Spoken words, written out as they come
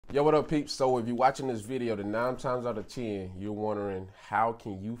Yo, what up, peeps? So if you're watching this video, then 9 times out of 10, you're wondering how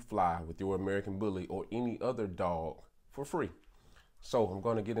can you fly with your American Bully or any other dog for free? So I'm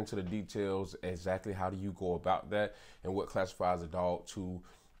going to get into the details, exactly how do you go about that and what classifies a dog to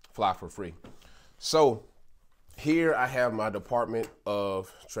fly for free. So here I have my Department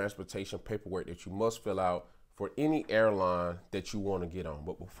of Transportation paperwork that you must fill out for any airline that you want to get on.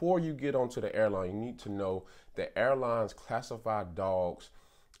 But before you get onto the airline, you need to know that airlines classify dogs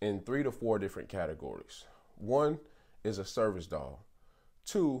in 3 to 4 different categories. 1 is a service dog.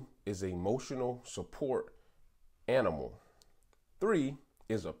 2 is an emotional support animal. 3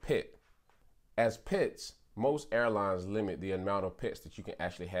 is a pet. As pets, most airlines limit the amount of pets that you can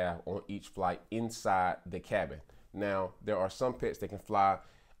actually have on each flight inside the cabin. Now, there are some pets that can fly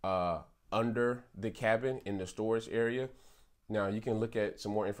under the cabin in the storage area. Now, you can look at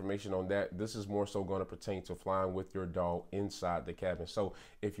some more information on that. This is more so going to pertain to flying with your dog inside the cabin. So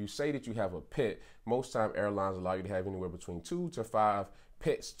if you say that you have a pet, most time airlines allow you to have anywhere between 2 to 5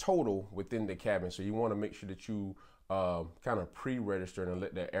 pets total within the cabin. So you want to make sure that you kind of pre-register and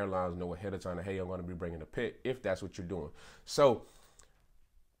let the airlines know ahead of time that, hey, I'm going to be bringing a pet if that's what you're doing. So,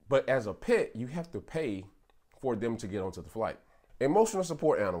 but as a pet, you have to pay for them to get onto the flight. Emotional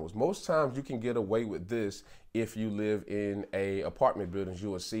support animals. Most times you can get away with this if you live in a apartment buildings. You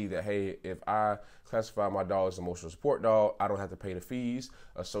will see that, hey, if I classify my dog as an emotional support dog, I don't have to pay the fees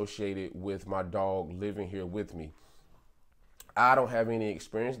associated with my dog living here with me. I don't have any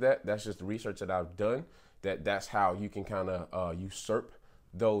experience that. That's just the research that I've done, that's how you can kind of usurp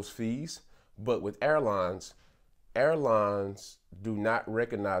those fees. But with airlines do not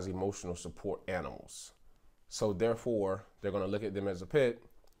recognize emotional support animals. So therefore, they're going to look at them as a pet,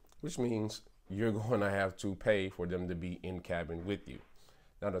 which means you're going to have to pay for them to be in cabin with you.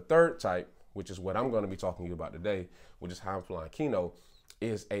 Now, the third type, which is what I'm going to be talking to you about today, which is how I'm flying Kino,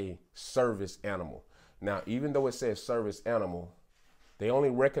 is a service animal. Now, even though it says service animal, they only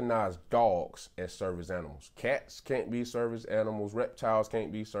recognize dogs as service animals. Cats can't be service animals. Reptiles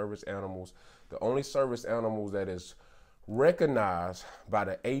can't be service animals. The only service animals that is recognized by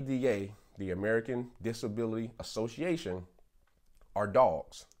the ADA, the American Disability Association, are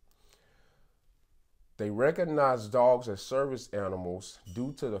dogs. They recognize dogs as service animals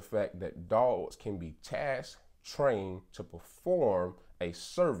due to the fact that dogs can be tasked, trained to perform a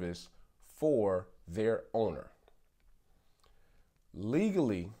service for their owner.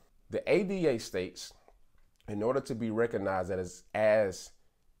 Legally, the ADA states, in order to be recognized as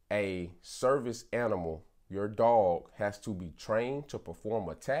a service animal, your dog has to be trained to perform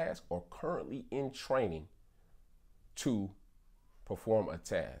a task or currently in training to perform a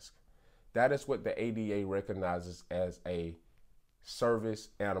task. That is what the ADA recognizes as a service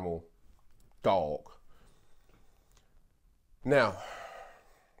animal dog. Now,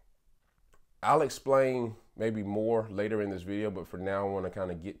 I'll explain maybe more later in this video, but for now I want to kind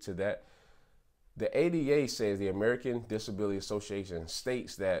of get to that. The ADA says, the American Disability Association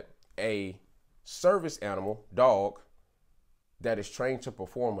states that a service animal, dog, that is trained to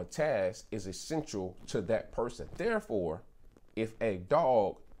perform a task is essential to that person. Therefore, if a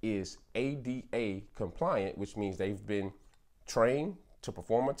dog is ADA compliant, which means they've been trained to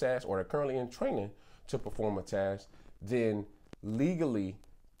perform a task or they're currently in training to perform a task, then legally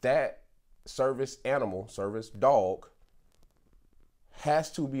that service animal, service dog,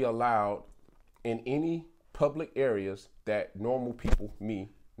 has to be allowed in any public areas that normal people,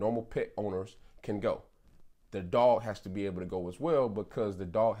 normal pet owners, can go. The dog has to be able to go as well, because the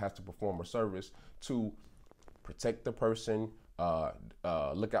dog has to perform a service to protect the person,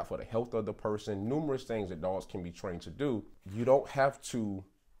 look out for the health of the person, numerous things that dogs can be trained to do. You don't have to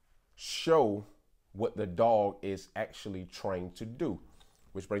show what the dog is actually trained to do,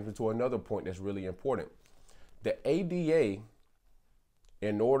 which brings me to another point that's really important. The ADA,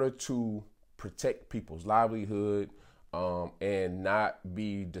 in order to protect people's livelihood and not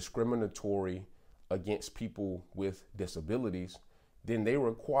be discriminatory against people with disabilities, then they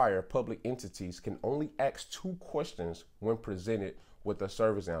require public entities can only ask 2 questions when presented with a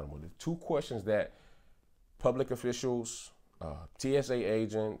service animal. The 2 questions that public officials, TSA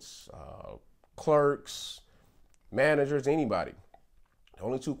agents, clerks, managers, anybody, the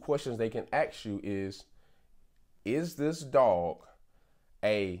only 2 questions they can ask you is this dog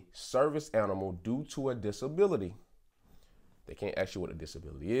a service animal due to a disability? They can't ask you what a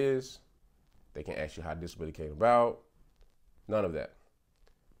disability is. They can't ask you how disability came about. None of that.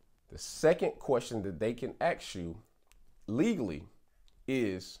 The second question that they can ask you legally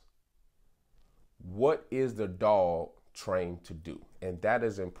is, what is the dog trained to do? And that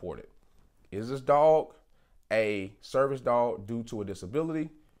is important. Is this dog a service dog due to a disability,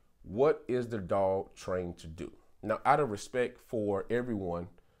 what is the dog trained to do? Now, out of respect for everyone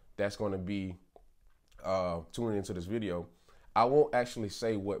that's going to be tuning into this video, I won't actually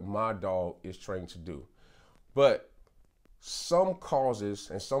say what my dog is trained to do. But some causes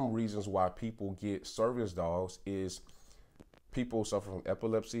and some reasons why people get service dogs is people suffer from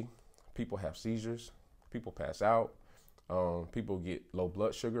epilepsy, people have seizures, people pass out, people get low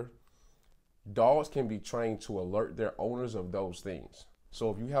blood sugar. Dogs can be trained to alert their owners of those things. So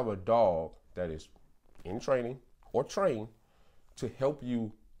if you have a dog that is in training or trained to help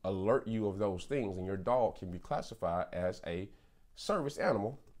you alert you of those things, and your dog can be classified as a service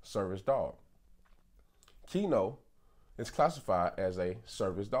animal, service dog. Keno is classified as a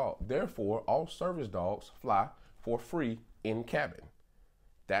service dog. Therefore, all service dogs fly for free in cabin.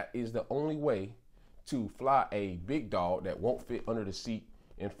 That is the only way to fly a big dog that won't fit under the seat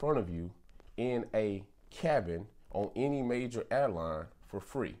in front of you in a cabin on any major airline for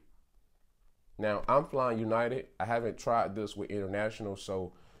free. Now, I'm flying United. I haven't tried this with international,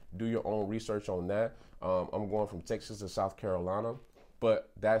 so do your own research on that. I'm going from Texas to South Carolina,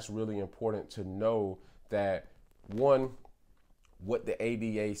 but that's really important to know that, one, what the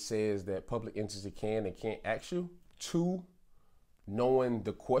ADA says that public entity can and can't ask you. Two, knowing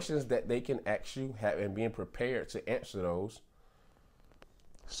the questions that they can ask you and being prepared to answer those.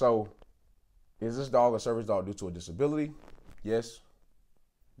 So, is this dog a service dog due to a disability? Yes.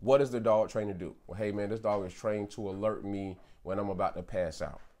 What is the dog trained to do? Well, hey man, this dog is trained to alert me when I'm about to pass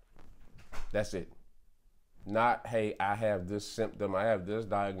out. That's it. Not, hey, I have this symptom, I have this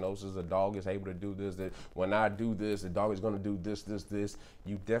diagnosis, the dog is able to do this, that when I do this, the dog is going to do this, this, this.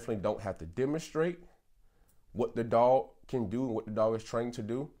 You definitely don't have to demonstrate what the dog can do and what the dog is trained to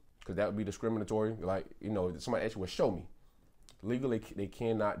do, because that would be discriminatory. Like, you know, somebody actually would show me. Legally, they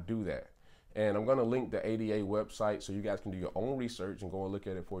cannot do that. And I'm going to link the ADA website so you guys can do your own research and go and look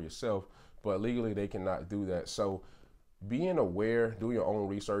at it for yourself. But legally, they cannot do that. So being aware, doing your own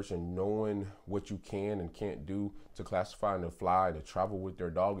research and knowing what you can and can't do to classify and to fly, to travel with their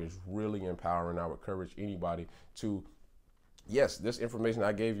dog is really empowering. I would encourage anybody to, yes, this information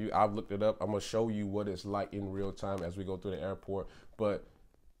I gave you, I've looked it up. I'm going to show you what it's like in real time as we go through the airport. But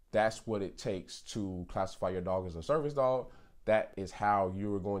that's what it takes to classify your dog as a service dog. That is how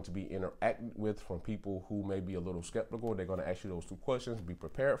you are going to be interacted with from people who may be a little skeptical. They're going to ask you those two questions. Be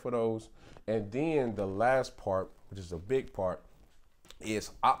prepared for those. And then the last part, which is a big part,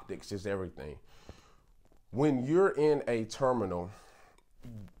 is optics is everything. When you're in a terminal,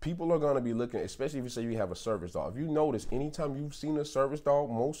 people are going to be looking, especially if you say you have a service dog. If you notice, anytime you've seen a service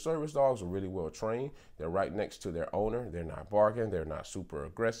dog, most service dogs are really well trained. They're right next to their owner. They're not barking. They're not super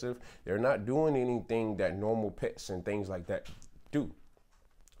aggressive. They're not doing anything that normal pets and things like that do.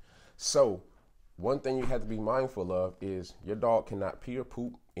 So one thing you have to be mindful of is your dog cannot pee or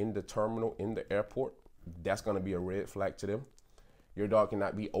poop in the terminal, in the airport. That's going to be a red flag to them. Your dog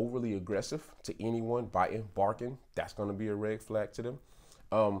cannot be overly aggressive to anyone, biting, barking. That's going to be a red flag to them.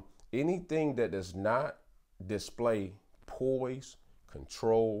 Anything that does not display poise,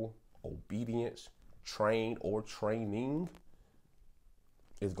 control, obedience, train, or training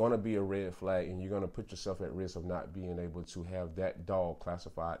is going to be a red flag, and you're going to put yourself at risk of not being able to have that dog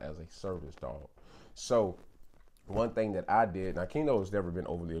classified as a service dog. So one thing that I did, now Keno has never been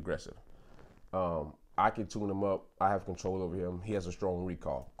overly aggressive. I can tune him up. I have control over him. He has a strong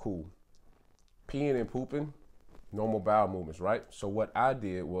recall. Cool. Peeing and pooping, normal bowel movements, right? So what I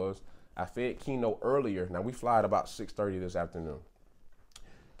did was I fed Keno earlier. Now we fly at about 6:30 this afternoon.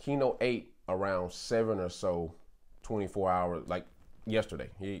 Keno ate around 7 or so, 24 hours, like yesterday.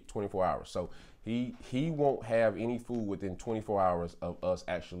 He ate 24 hours. So he won't have any food within 24 hours of us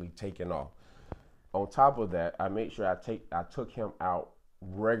actually taking off. On top of that, I made sure I took him out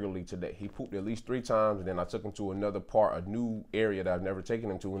regularly today. He pooped at least 3 times, and then I took him to another part, a new area that I've never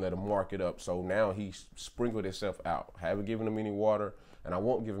taken him to, and let him mark it up. So now he's sprinkled himself out. I haven't given him any water, and I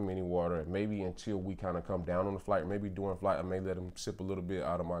won't give him any water maybe until we kind of come down on the flight. Maybe during flight I may let him sip a little bit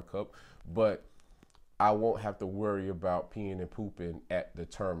out of my cup, but I won't have to worry about peeing and pooping at the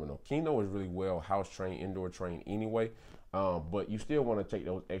terminal. Keno is really well house trained, indoor trained anyway. But you still want to take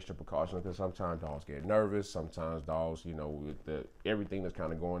those extra precautions, because sometimes dogs get nervous. Sometimes dogs, you know, with everything that's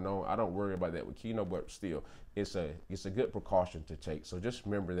kind of going on. I don't worry about that with Keno, but still, it's a good precaution to take. So just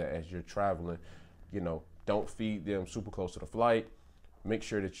remember that as you're traveling, you know, don't feed them super close to the flight. Make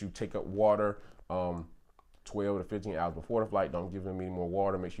sure that you take up water 12 to 15 hours before the flight. Don't give them any more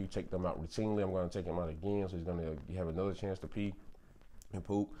water. Make sure you take them out routinely. I'm going to take him out again, so he's going to have another chance to pee and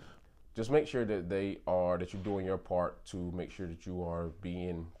poop. Just make sure that you're doing your part to make sure that you are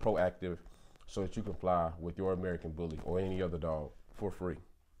being proactive so that you can fly with your American Bully or any other dog for free.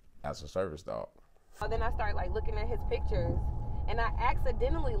 as a service dog. Then I started like looking at his pictures, and I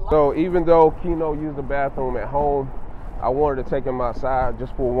accidentally lost. So even though Keno used the bathroom at home, I wanted to take him outside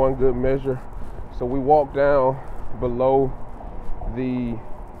just for one good measure. So we walked down below the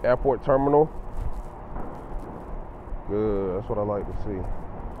airport terminal. Good, that's what I like to see.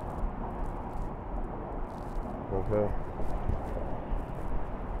 Okay.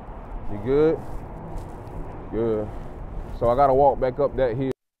 You good? Good. So I gotta walk back up that hill.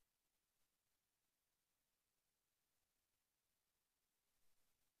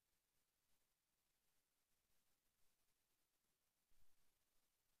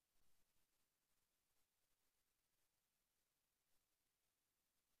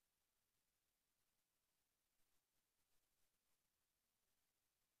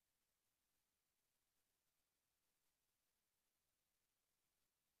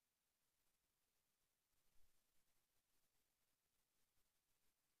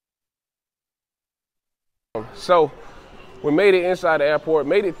 So we made it inside the airport,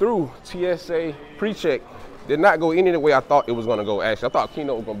 made it through TSA pre-check. Did not go any of the way I thought it was gonna go. Actually, I thought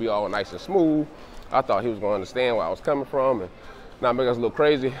Keno was gonna be all nice and smooth. I thought he was gonna understand where I was coming from and not make us a little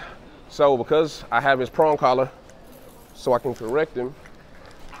crazy. So because I have his prong collar, so I can correct him,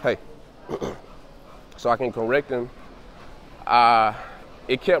 hey, so I can correct him,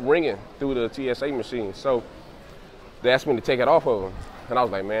 it kept ringing through the TSA machine. So they asked me to take it off of him. And I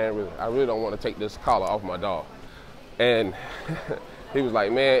was like, man, I really don't want to take this collar off my dog. And he was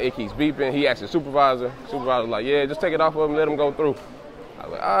like, man, it keeps beeping. He asked the supervisor. Supervisor was like, yeah, just take it off of him, let him go through. I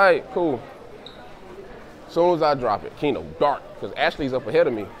was like, all right, cool. As soon as I drop it, Keno, dark, because Ashley's up ahead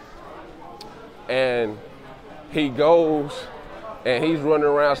of me. And he goes, and he's running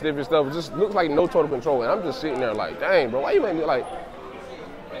around sniffing stuff. It just looks like no total control. And I'm just sitting there like, dang, bro, why you make me like,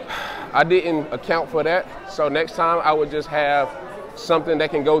 I didn't account for that. So next time I would just have something that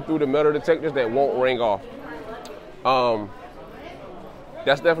can go through the metal detectors that won't ring off.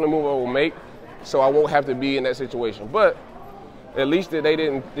 That's definitely a move I will make, so I won't have to be in that situation. But at least they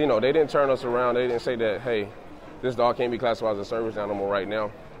didn't, they didn't turn us around. They didn't say that, hey, this dog can't be classified as a service animal right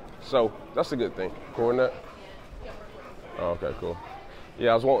now. So that's a good thing. Coordinate? Oh, okay, cool.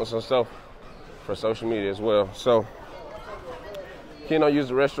 Yeah, I was wanting some stuff for social media as well. So Keno used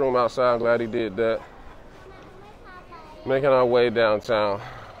the restroom outside. I'm glad he did that. Making our way downtown,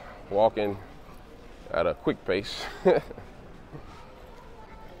 walking at a quick pace.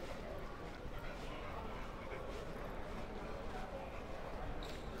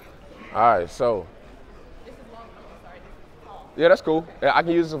 All right, so. Yeah, that's cool. Yeah, I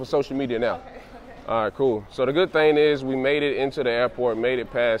can use this for social media now. Okay. All right, cool. So the good thing is we made it into the airport, made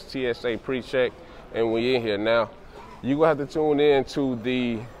it past TSA pre-check, and we in here now. You're gonna have to tune in to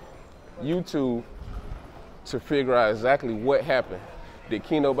the YouTube to figure out exactly what happened. Did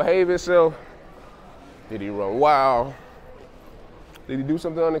Keno behave himself? Did he run wild? Did he do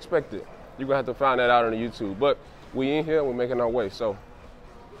something unexpected? You're gonna have to find that out on the YouTube. But we in here, we're making our way. So,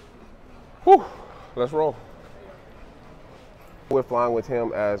 whew, let's roll. We're flying with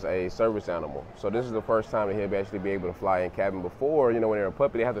him as a service animal. So this is the first time that he'll actually be able to fly in cabin. Before, when they're a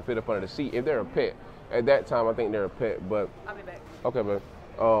puppy, they have to fit up under the seat. If they're a pet, at that time, I think they're a pet, but. I'll be back. Okay, but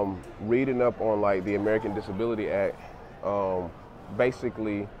reading up on like the American Disability Act,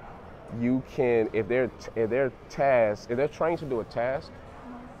 basically you can, if they're trained to do a task,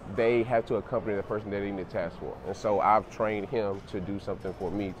 they have to accompany the person they're doing the task for. And so I've trained him to do something for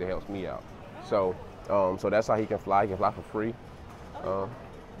me to help me out. So so that's how he can fly. He can fly for free.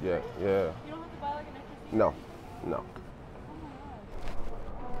 Yeah. You don't have to buy like an extra seat? No.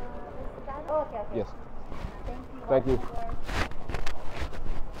 Oh, okay. Yes. Thank you. Thank you.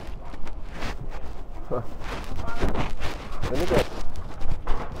 And look at,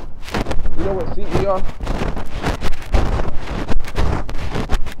 you know what seat we are?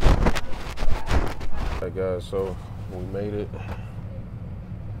 Alright guys, so we made it.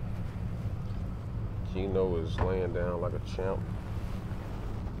 Keno is laying down like a champ.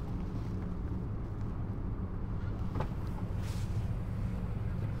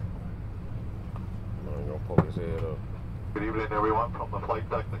 I'm gonna poke his head up. Good evening, everyone. From the flight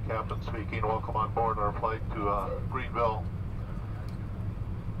deck, the captain speaking. Welcome on board our flight to Greenville.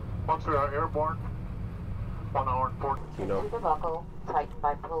 Once we are airborne, 1 hour and 40. Into the buckle, tighten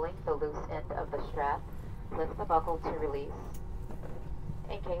by pulling the loose end of the strap. Lift the buckle to release.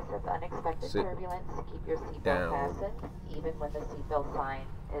 In case of unexpected turbulence, keep your seatbelt fastened, even when the seatbelt sign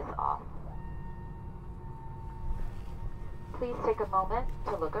is off. Please take a moment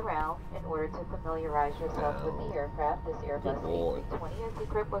to look around in order to familiarize yourself with the aircraft. This Airbus A320 is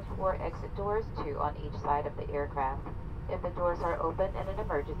equipped with 4 exit doors, 2 on each side of the aircraft. If the doors are open in an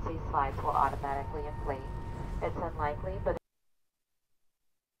emergency, slides will automatically inflate. It's unlikely, but